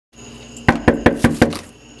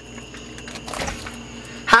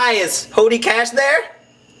Hi, is Hody Cash there?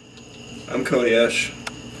 I'm Cody Ash,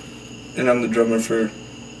 and I'm the drummer for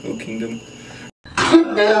O Kingdom.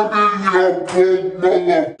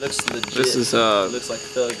 Looks legit. This is looks like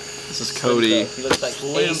Thug. This is Cody, He looks like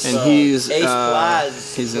Ace, and he's Ace in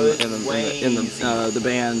the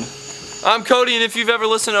band. I'm Cody, and if you've ever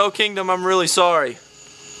listened to O Kingdom, I'm really sorry.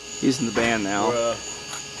 He's in the band now.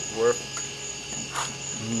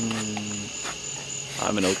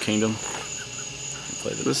 I'm in O Kingdom.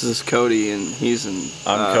 This is Cody, and he's in.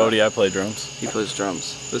 I'm Cody. I play drums. He plays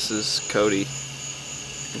drums. This is Cody,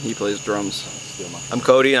 and he plays drums. I'm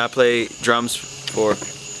Cody, and I play drums for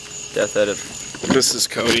Death Edit. This is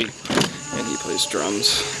Cody, and he plays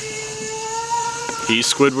drums.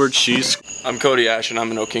 He's Squidward. She's. I'm Cody Ash, and I'm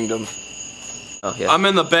in O Kingdom. Oh yeah. I'm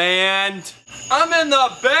in the band. I'm in the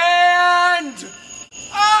band.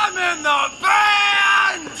 I'm in the band.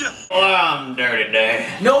 Oh, I'm Dirty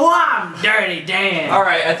Dan. No, I'm Dirty Dan. All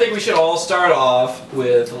right, I think we should all start off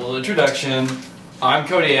with a little introduction. I'm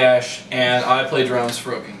Cody Ash, and I play drums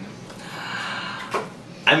for O Kingdom.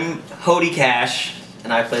 I'm Hody Cash,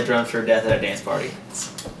 and I play drums for Death at a Dance Party.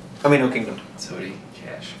 I mean, O Kingdom. It's Hody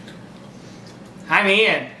Cash. I'm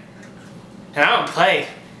Ian, and I don't play.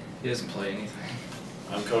 He doesn't play anything.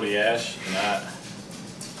 I'm Cody Ash, and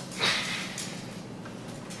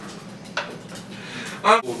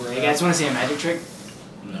You guys want to see a magic trick?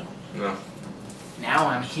 No. No. Now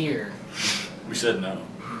I'm here. We said no.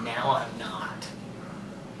 Now I'm not.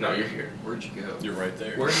 No, you're here. Where'd you go? You're right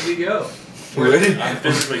there. Where did he go? I'm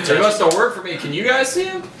physically He touching. must have worked for me. Can you guys see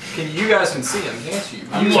him? You guys can see him, can't you?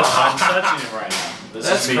 I'm touching him right now. This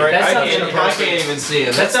That's is me. great. That I sounds can't inappropriate. even see him.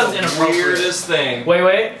 That That's sounds the inappropriate. weirdest thing.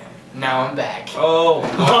 Wait. Now I'm back. Oh.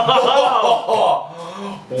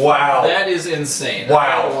 Wow. That is insane.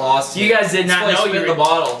 Wow. I lost. You guys did not know you in were the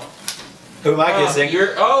bottle. Who am I kissing?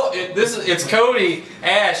 It's Cody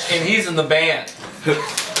Ash, and he's in the band.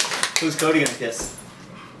 Who's Cody gonna kiss?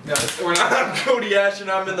 No, we're not. I'm Cody Ash, and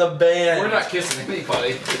I'm in the band. We're not kissing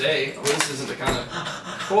anybody today. Well, this isn't the kind of.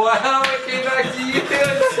 Wow! It came back to you.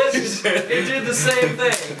 It did the same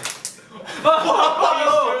thing.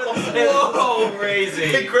 Whoa, crazy.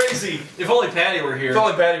 Hey, crazy. If only Patty were here. If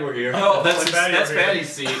only Patty were here. Oh, that's Only Patty were here. Patty's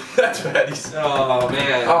seat. That's Patty's. Oh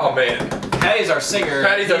man. Oh man. Patty's our singer.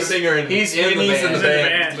 Patty's our singer, and he's in the he's band. in the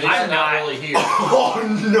band. But he's not really here. Oh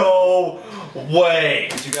no way.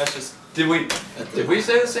 Did you guys just? Did we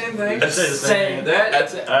say the same thing? I said the same thing.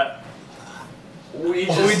 That's we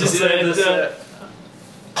just did this. the.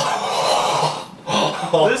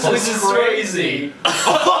 This is crazy.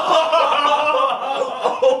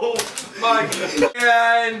 Oh my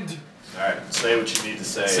god. Alright, say what you need to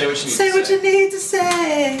say. Say what you need Say to what say. you need to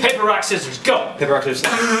say. Paper, rock, scissors, go. Paper, rock, scissors.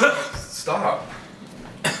 Stop.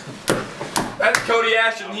 That's Cody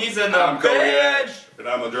Ash, and he's in the I'm Cody band. Ash, and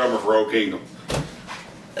I'm a drummer for O Kingdom.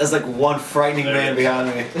 There's like one frightening man behind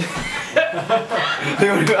me.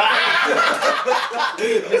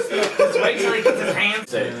 Just wait till he gets his hands.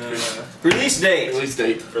 Say it. Release date. Release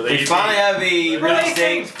date. For the We EP. finally have a release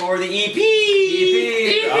date for the EP.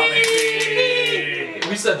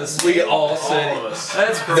 We said this. We all said All of it. us.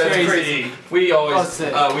 That's crazy. crazy. We always All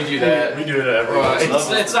said. we do that. We do it every Right. once.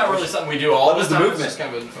 It's not really something we do all Love the is the time. movement. It's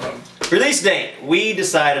just kind of Release date. We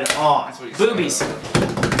decided on. that's what he said. Boobies.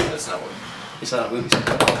 That's not what. It's not movies.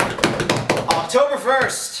 October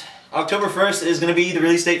 1st. October 1st is going to be the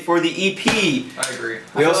release date for the EP. I agree.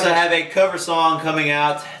 We also have a cover song coming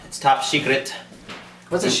out. It's Top Secret.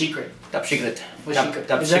 What's a secret? Top Secret. What's Top, secret?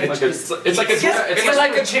 top Is that Secret. It's like a. You guys, It's you guys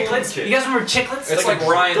like remember a Chiclets? You guys remember Chiclets? It's like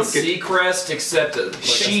Ryan Drum kit. Seacrest, except a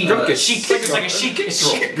She, drum kit. she, it's like a she,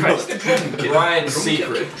 Ryan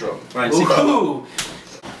Secret. Ryan Secret. Ooh.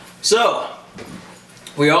 So,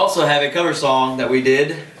 we also have a cover song that we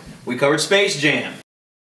did. We covered Space Jam.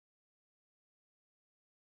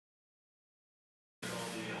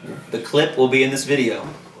 The clip will be in this video.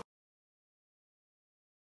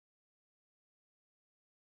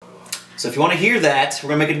 So if you want to hear that, we're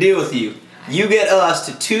going to make a deal with you. You get us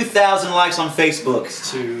to 2,000 likes on Facebook.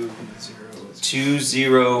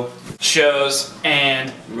 20 Shows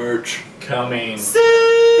and Merch. Coming.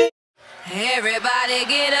 Everybody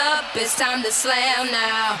get up, it's time to slam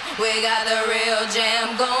now. We got the real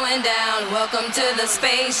jam going down. Welcome to the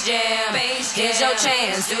Space Jam. Here's your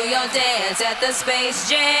chance, do your dance at the Space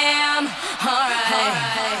Jam.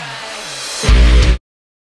 Alright.